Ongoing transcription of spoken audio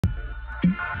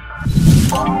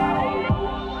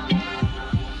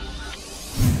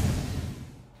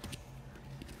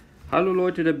Hallo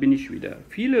Leute, da bin ich wieder.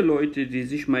 Viele Leute, die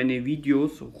sich meine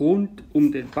Videos rund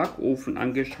um den Backofen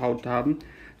angeschaut haben,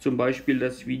 zum Beispiel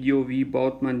das Video, wie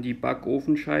baut man die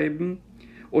Backofenscheiben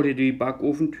oder die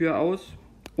Backofentür aus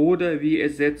oder wie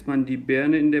ersetzt man die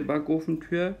Birne in der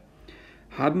Backofentür,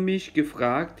 haben mich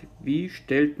gefragt, wie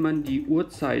stellt man die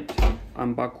Uhrzeit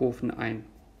am Backofen ein.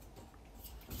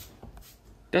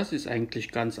 Das ist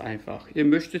eigentlich ganz einfach. Ihr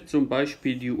möchtet zum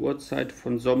Beispiel die Uhrzeit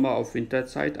von Sommer auf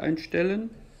Winterzeit einstellen.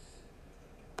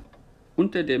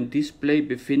 Unter dem Display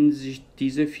befinden sich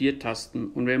diese 4 Tasten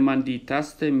und wenn man die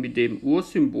Taste mit dem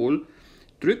Uhrsymbol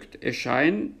drückt,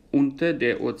 erscheint unter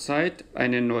der Uhrzeit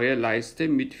eine neue Leiste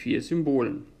mit 4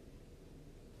 Symbolen.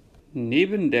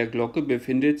 Neben der Glocke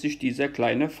befindet sich dieser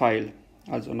kleine Pfeil.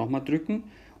 Also nochmal drücken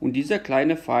und dieser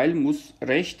kleine Pfeil muss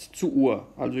rechts zur Uhr.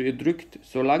 Also ihr drückt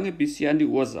so lange, bis ihr an die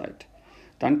Uhr seid.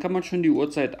 Dann kann man schon die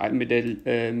Uhrzeit mit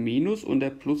der Minus- und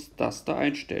der Plus-Taste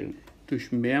einstellen.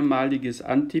 Durch mehrmaliges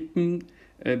Antippen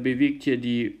bewegt ihr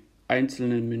die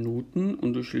einzelnen Minuten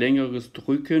und durch längeres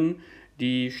Drücken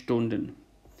die Stunden.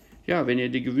 Ja, wenn ihr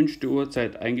die gewünschte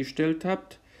Uhrzeit eingestellt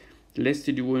habt, lässt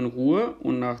ihr die Uhr in Ruhe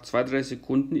und nach 2-3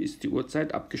 Sekunden ist die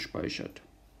Uhrzeit abgespeichert.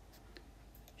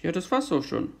 Ja, das war's auch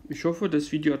schon. Ich hoffe,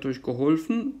 das Video hat euch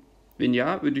geholfen. Wenn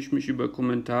ja, würde ich mich über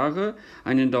Kommentare,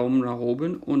 einen Daumen nach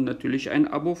oben und natürlich ein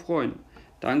Abo freuen.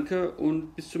 Danke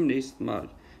und bis zum nächsten Mal.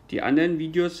 Die anderen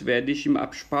Videos werde ich im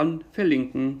Abspann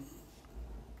verlinken.